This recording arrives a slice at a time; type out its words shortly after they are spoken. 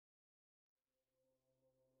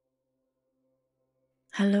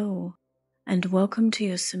Hello, and welcome to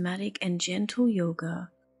your somatic and gentle yoga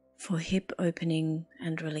for hip opening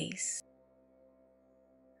and release.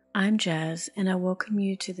 I'm Jaz, and I welcome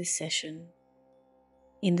you to this session.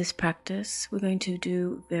 In this practice, we're going to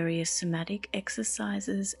do various somatic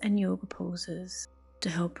exercises and yoga poses to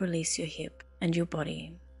help release your hip and your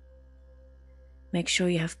body. Make sure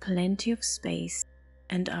you have plenty of space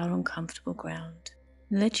and are on comfortable ground.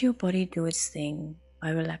 Let your body do its thing by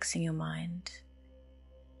relaxing your mind.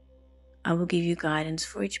 I will give you guidance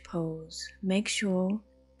for each pose. Make sure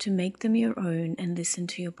to make them your own and listen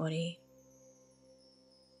to your body.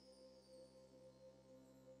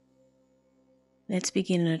 Let's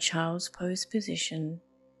begin in a child's pose position.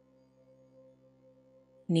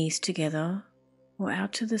 Knees together or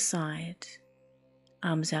out to the side,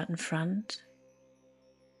 arms out in front.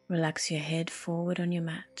 Relax your head forward on your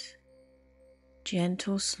mat.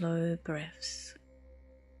 Gentle, slow breaths.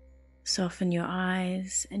 Soften your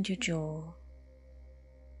eyes and your jaw.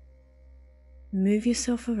 Move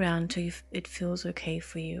yourself around till it feels okay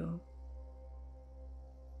for you.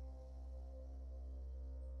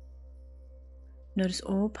 Notice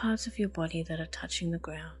all parts of your body that are touching the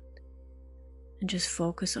ground, and just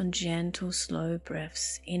focus on gentle, slow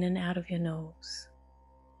breaths in and out of your nose.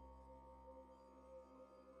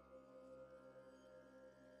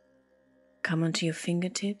 Come onto your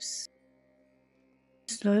fingertips,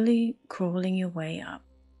 slowly crawling your way up,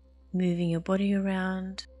 moving your body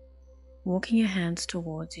around, walking your hands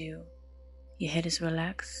towards you. Your head is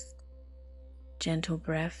relaxed. Gentle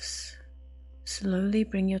breaths. Slowly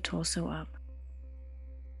bring your torso up.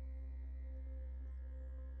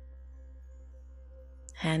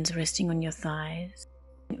 Hands resting on your thighs,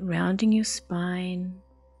 rounding your spine,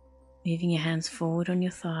 moving your hands forward on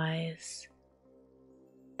your thighs.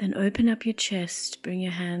 Then open up your chest, bring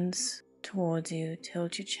your hands towards you,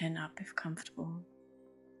 tilt your chin up if comfortable.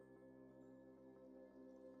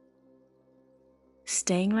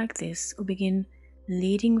 Staying like this, or begin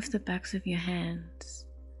leading with the backs of your hands,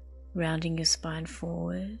 rounding your spine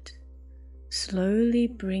forward. Slowly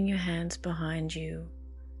bring your hands behind you,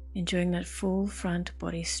 enjoying that full front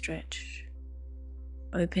body stretch,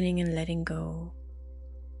 opening and letting go.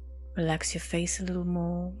 Relax your face a little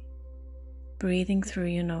more, breathing through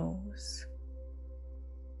your nose.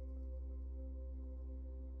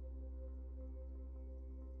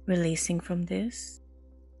 Releasing from this,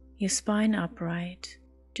 your spine upright,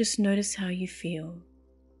 just notice how you feel.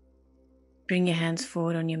 Bring your hands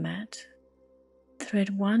forward on your mat.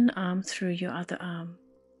 Thread one arm through your other arm,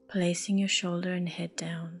 placing your shoulder and head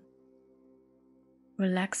down.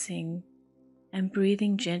 Relaxing and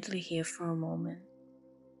breathing gently here for a moment.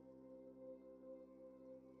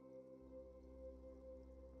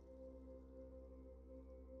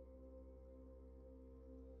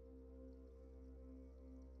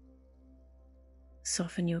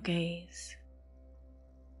 Soften your gaze.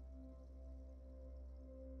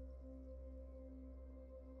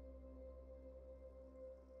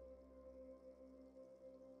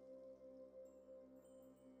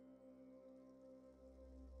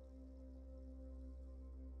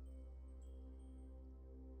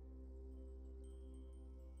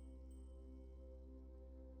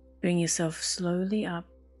 Bring yourself slowly up.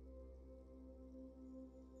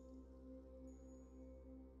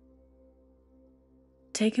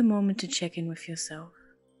 Take a moment to check in with yourself.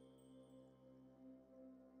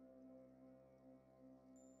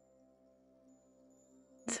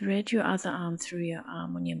 Thread your other arm through your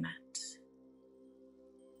arm on your mat.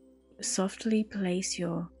 Softly place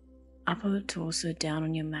your upper torso down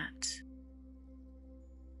on your mat.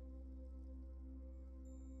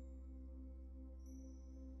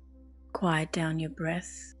 Quiet down your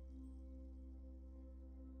breath.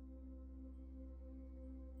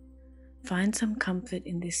 Find some comfort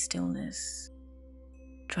in this stillness.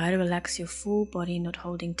 Try to relax your full body, not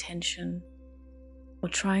holding tension or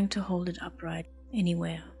trying to hold it upright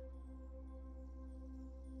anywhere.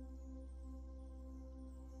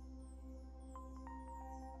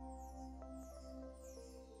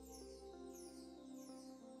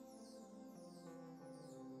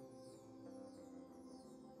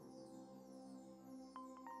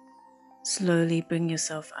 Slowly bring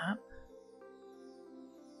yourself up.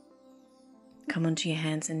 Come onto your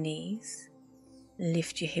hands and knees.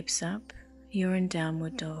 Lift your hips up. You're in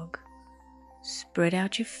downward dog. Spread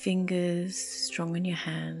out your fingers, strong in your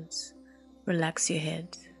hands. Relax your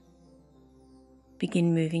head.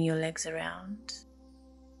 Begin moving your legs around.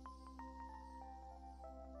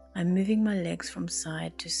 I'm moving my legs from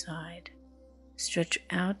side to side. Stretch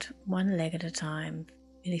out one leg at a time,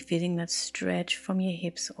 really feeling that stretch from your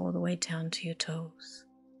hips all the way down to your toes.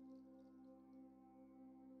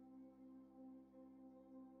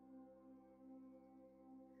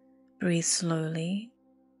 Breathe slowly.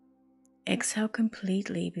 Exhale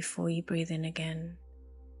completely before you breathe in again.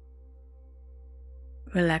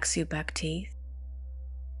 Relax your back teeth.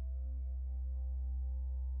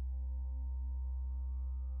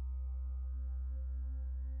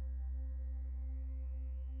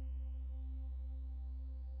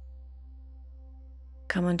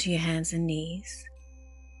 Come onto your hands and knees,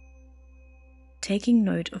 taking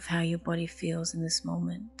note of how your body feels in this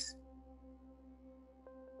moment.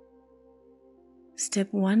 Step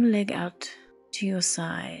one leg out to your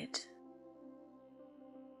side.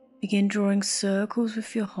 Begin drawing circles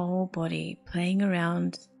with your whole body, playing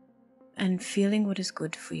around and feeling what is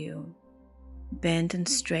good for you. Bend and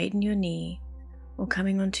straighten your knee or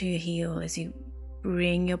coming onto your heel as you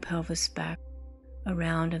bring your pelvis back,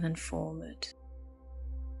 around and then forward.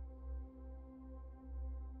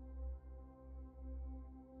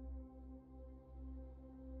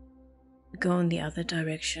 Go in the other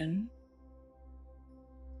direction.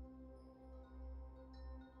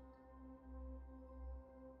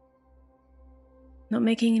 Not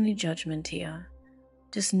making any judgment here.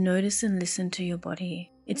 Just notice and listen to your body.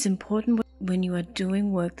 It's important when you are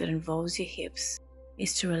doing work that involves your hips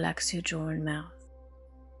is to relax your jaw and mouth.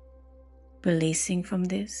 Releasing from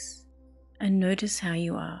this and notice how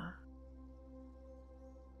you are.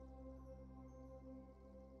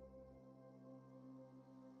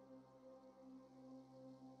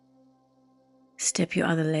 Step your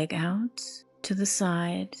other leg out to the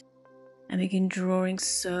side and begin drawing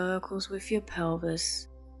circles with your pelvis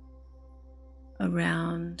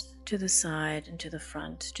around to the side and to the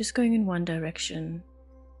front, just going in one direction.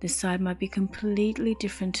 This side might be completely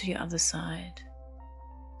different to your other side.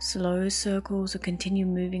 Slow circles or continue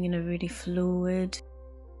moving in a really fluid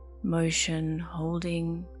motion,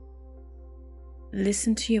 holding.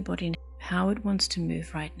 Listen to your body and how it wants to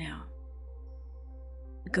move right now.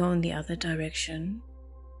 Go in the other direction.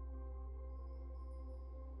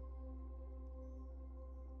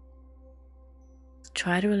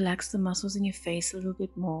 Try to relax the muscles in your face a little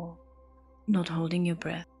bit more, not holding your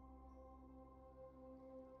breath.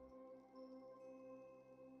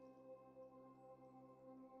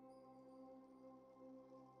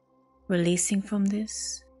 Releasing from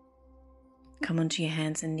this, come onto your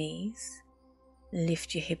hands and knees,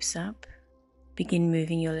 lift your hips up, begin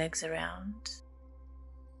moving your legs around.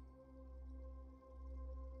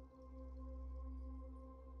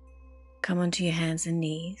 Come onto your hands and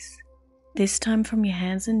knees. This time from your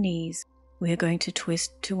hands and knees, we are going to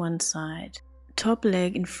twist to one side. Top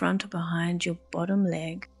leg in front or behind your bottom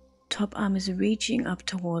leg. Top arm is reaching up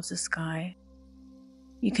towards the sky.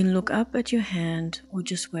 You can look up at your hand or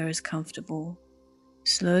just where is comfortable.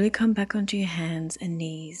 Slowly come back onto your hands and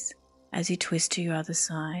knees as you twist to your other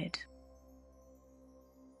side.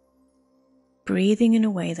 Breathing in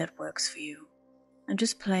a way that works for you and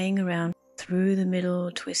just playing around through the middle,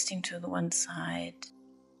 twisting to the one side,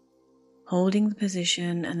 holding the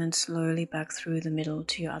position and then slowly back through the middle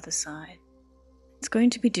to your other side. It's going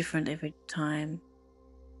to be different every time,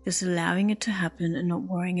 just allowing it to happen and not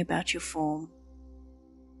worrying about your form.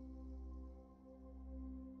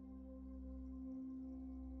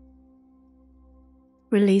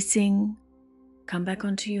 Releasing, come back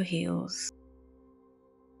onto your heels.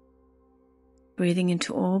 Breathing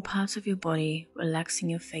into all parts of your body, relaxing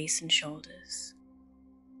your face and shoulders.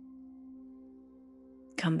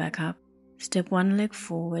 Come back up. Step one leg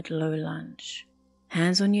forward, low lunge.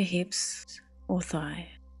 Hands on your hips or thigh.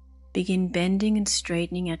 Begin bending and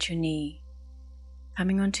straightening at your knee.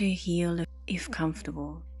 Coming onto your heel if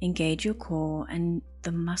comfortable. Engage your core and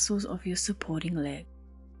the muscles of your supporting leg.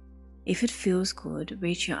 If it feels good,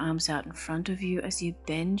 reach your arms out in front of you as you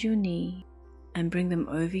bend your knee and bring them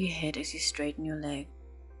over your head as you straighten your leg.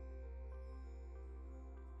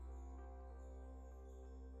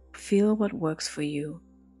 Feel what works for you.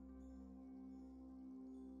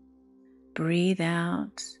 Breathe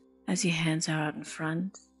out as your hands are out in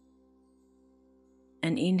front.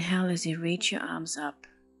 And inhale as you reach your arms up.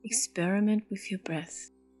 Experiment with your breath.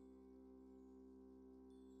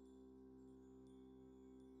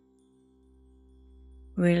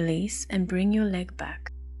 Release and bring your leg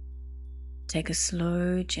back. Take a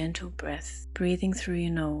slow, gentle breath, breathing through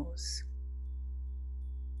your nose.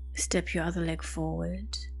 Step your other leg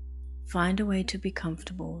forward. Find a way to be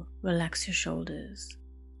comfortable. Relax your shoulders.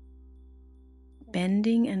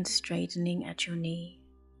 Bending and straightening at your knee.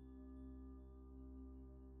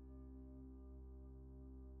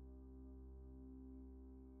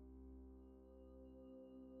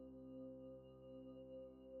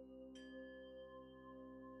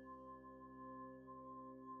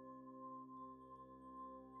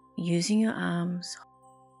 Using your arms,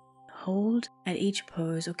 Hold at each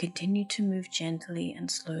pose or continue to move gently and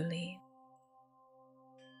slowly.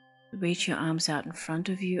 Reach your arms out in front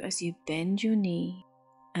of you as you bend your knee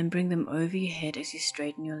and bring them over your head as you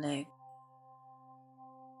straighten your leg.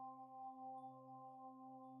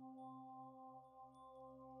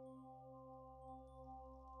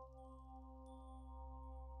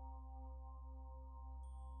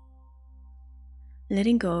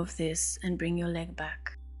 Letting go of this and bring your leg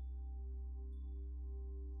back.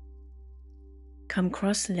 Come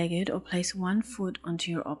cross-legged or place one foot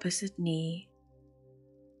onto your opposite knee.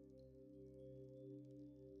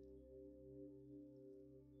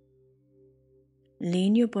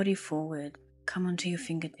 Lean your body forward, come onto your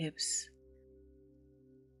fingertips.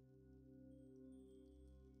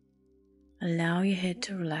 Allow your head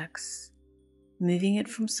to relax, moving it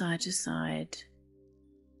from side to side.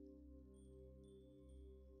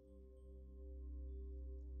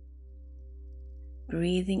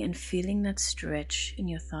 Breathing and feeling that stretch in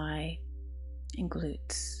your thigh and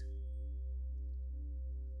glutes.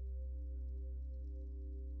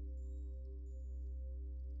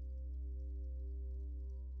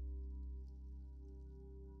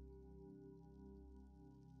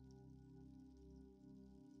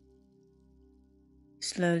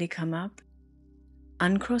 Slowly come up,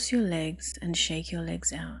 uncross your legs and shake your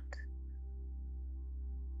legs out.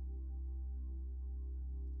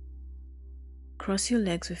 Cross your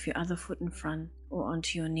legs with your other foot in front or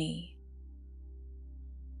onto your knee.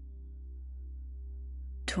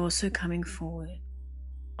 Torso coming forward,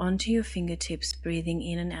 onto your fingertips, breathing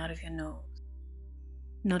in and out of your nose,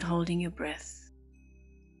 not holding your breath.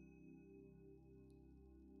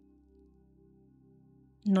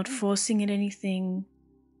 Not forcing at anything.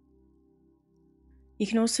 You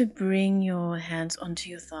can also bring your hands onto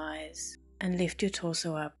your thighs and lift your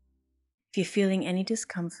torso up. If you're feeling any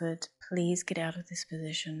discomfort, please get out of this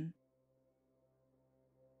position.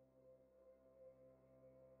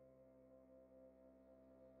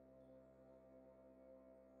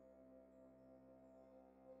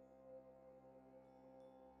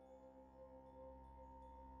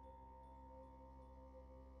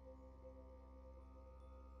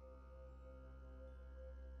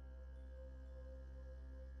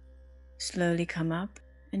 Slowly come up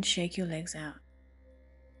and shake your legs out.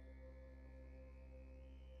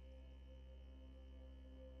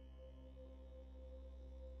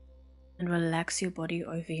 And relax your body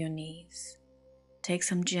over your knees. Take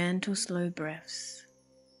some gentle, slow breaths.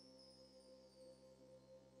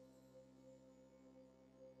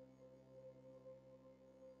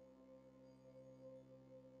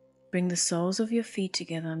 Bring the soles of your feet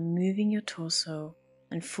together, moving your torso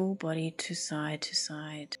and full body to side to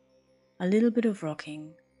side. A little bit of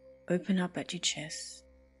rocking. Open up at your chest.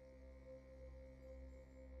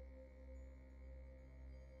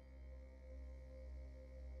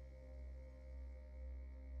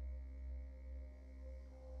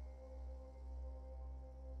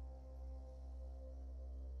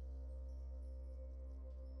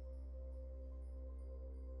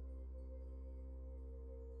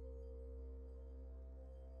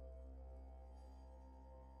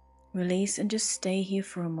 Release and just stay here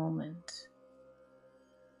for a moment.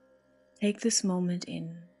 Take this moment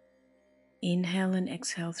in. Inhale and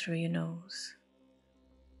exhale through your nose.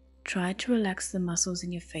 Try to relax the muscles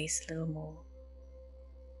in your face a little more.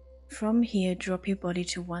 From here, drop your body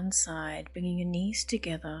to one side, bringing your knees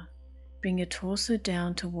together. Bring your torso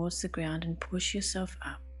down towards the ground and push yourself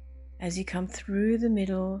up. As you come through the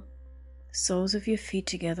middle, soles of your feet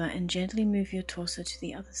together, and gently move your torso to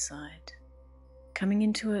the other side. Coming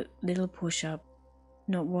into a little push-up,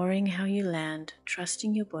 not worrying how you land,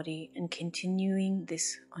 trusting your body and continuing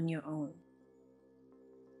this on your own.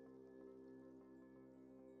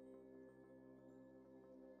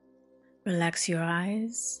 Relax your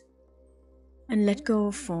eyes and let go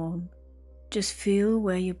of form. Just feel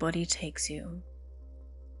where your body takes you.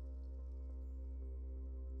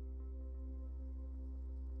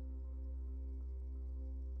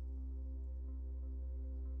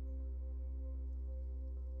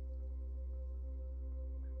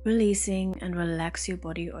 Releasing and relax your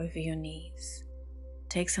body over your knees.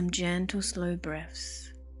 Take some gentle, slow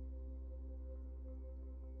breaths.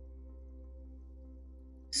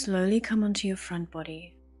 Slowly come onto your front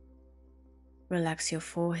body. Relax your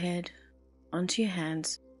forehead onto your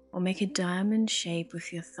hands or make a diamond shape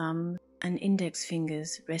with your thumb and index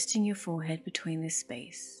fingers resting your forehead between this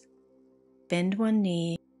space. Bend one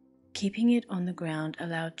knee, keeping it on the ground.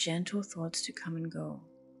 Allow gentle thoughts to come and go.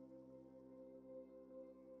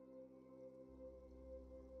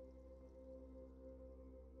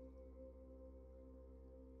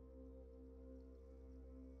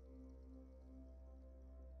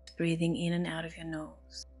 breathing in and out of your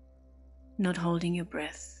nose, not holding your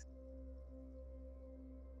breath.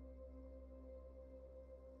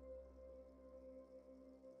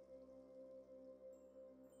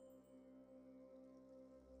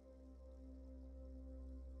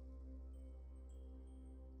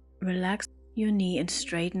 Relax your knee and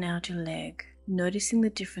straighten out your leg, noticing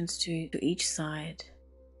the difference to each side.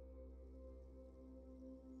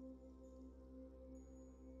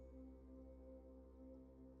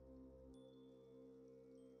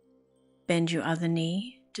 Bend your other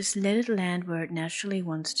knee, just let it land where it naturally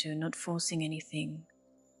wants to, not forcing anything.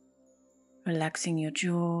 Relaxing your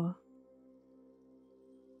jaw,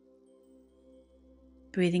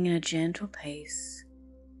 breathing in a gentle pace.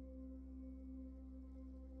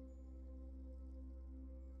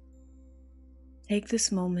 Take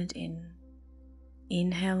this moment in.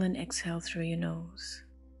 Inhale and exhale through your nose.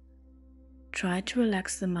 Try to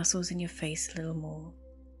relax the muscles in your face a little more.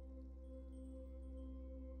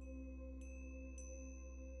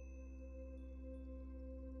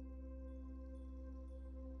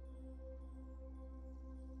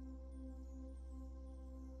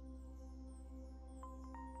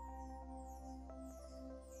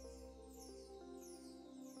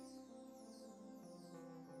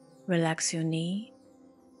 Relax your knee.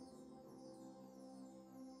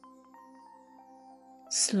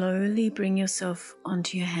 Slowly bring yourself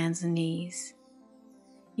onto your hands and knees.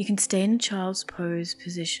 You can stay in a child's pose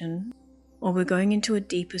position, or we're going into a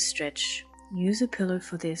deeper stretch. Use a pillow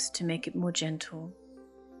for this to make it more gentle.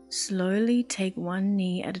 Slowly take one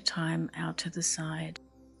knee at a time out to the side.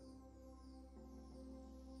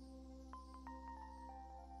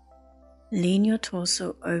 Lean your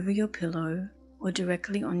torso over your pillow or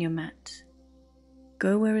directly on your mat.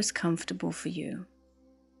 Go where is comfortable for you.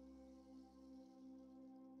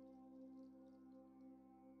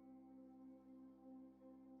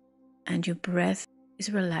 And your breath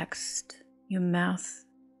is relaxed, your mouth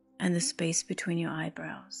and the space between your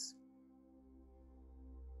eyebrows.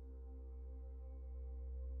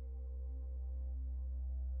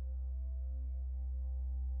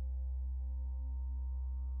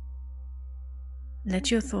 Let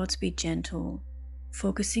your thoughts be gentle,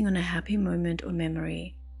 focusing on a happy moment or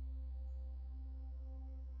memory.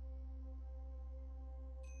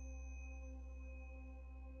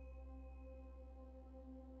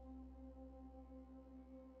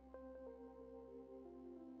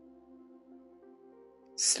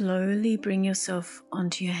 Slowly bring yourself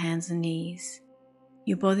onto your hands and knees.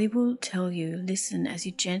 Your body will tell you, listen as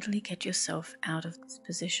you gently get yourself out of this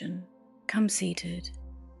position. Come seated.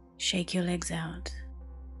 Shake your legs out.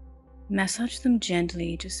 Massage them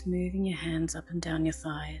gently, just moving your hands up and down your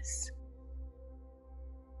thighs.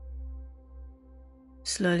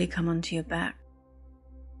 Slowly come onto your back.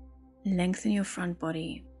 Lengthen your front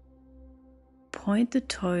body. Point the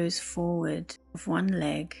toes forward of one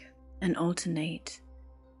leg and alternate,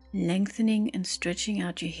 lengthening and stretching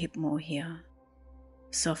out your hip more here.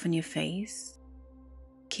 Soften your face.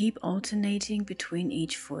 Keep alternating between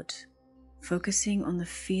each foot, focusing on the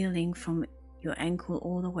feeling from your ankle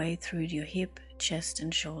all the way through to your hip, chest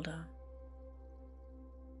and shoulder.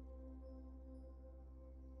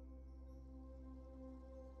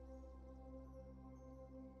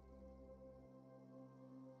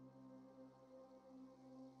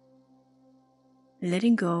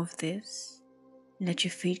 Letting go of this, let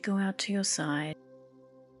your feet go out to your side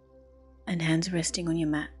and hands resting on your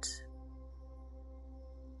mat.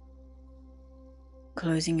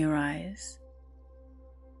 Closing your eyes.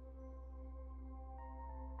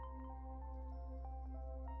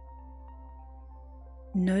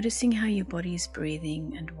 Noticing how your body is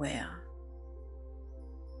breathing and where.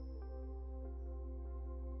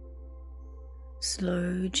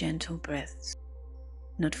 Slow, gentle breaths,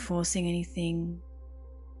 not forcing anything.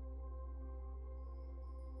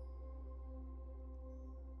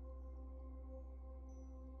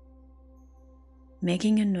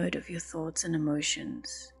 Making a note of your thoughts and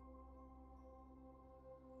emotions.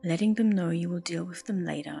 Letting them know you will deal with them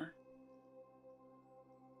later.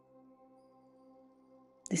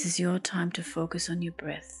 This is your time to focus on your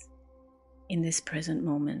breath in this present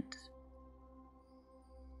moment.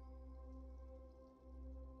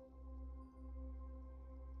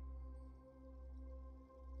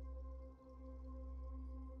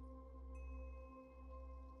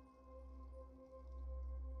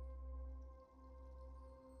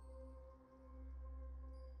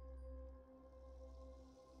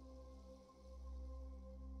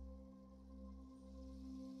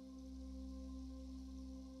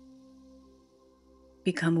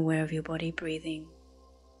 Become aware of your body breathing,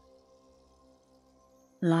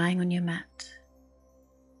 lying on your mat,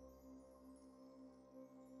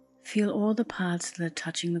 Feel all the parts that are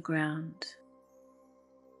touching the ground.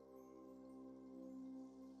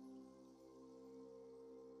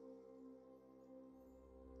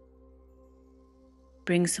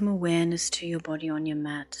 Bring some awareness to your body on your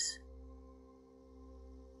mat,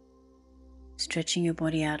 stretching your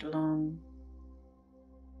body out long.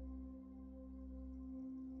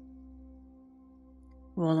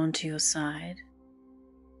 Roll onto your side.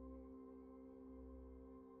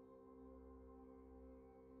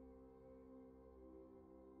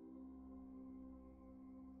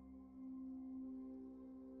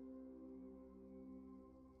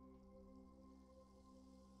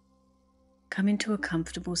 Come into a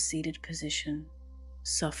comfortable seated position.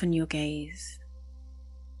 Soften your gaze.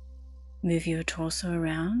 Move your torso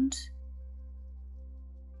around,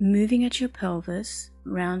 moving at your pelvis,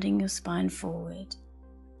 rounding your spine forward.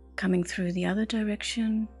 Coming through the other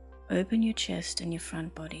direction, open your chest and your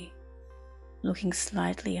front body, looking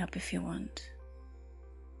slightly up if you want.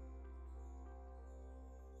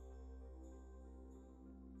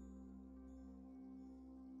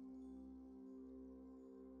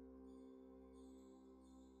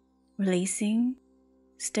 Releasing,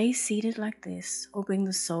 stay seated like this or bring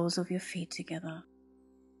the soles of your feet together.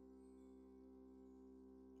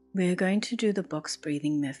 We are going to do the box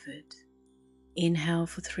breathing method. Inhale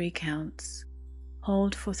for 3 counts,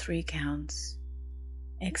 hold for 3 counts,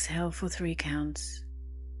 exhale for 3 counts,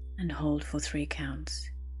 and hold for 3 counts.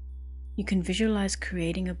 You can visualize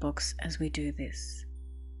creating a box as we do this.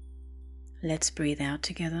 Let's breathe out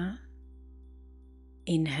together.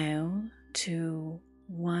 Inhale, 2,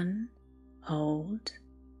 1, hold,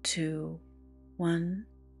 2, 1,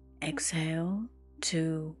 exhale,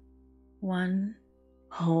 2, 1,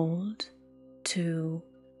 hold, 2,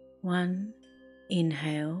 1,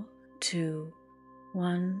 inhale, 2,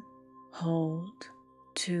 1, hold,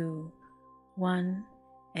 2, 1,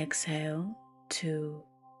 exhale, 2,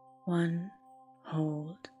 1,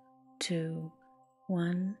 hold, 2,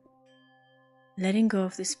 1. Letting go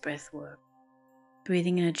of this breath work,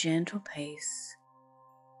 breathing in a gentle pace.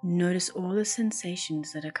 Notice all the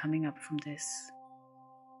sensations that are coming up from this.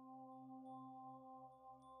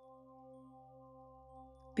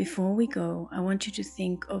 Before we go, I want you to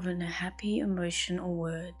think of a happy emotion or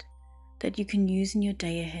word that you can use in your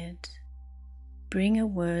day ahead. Bring a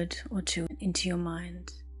word or two into your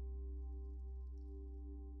mind.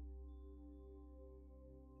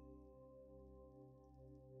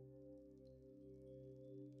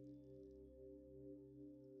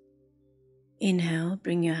 Inhale,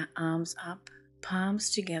 bring your arms up,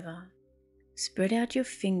 palms together. Spread out your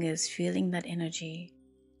fingers, feeling that energy.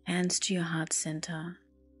 Hands to your heart center.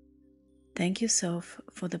 Thank yourself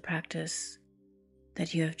for the practice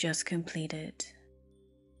that you have just completed.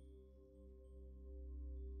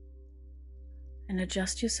 And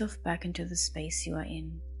adjust yourself back into the space you are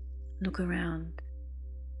in. Look around.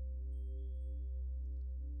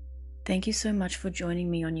 Thank you so much for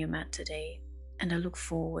joining me on your mat today, and I look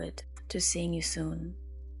forward to seeing you soon.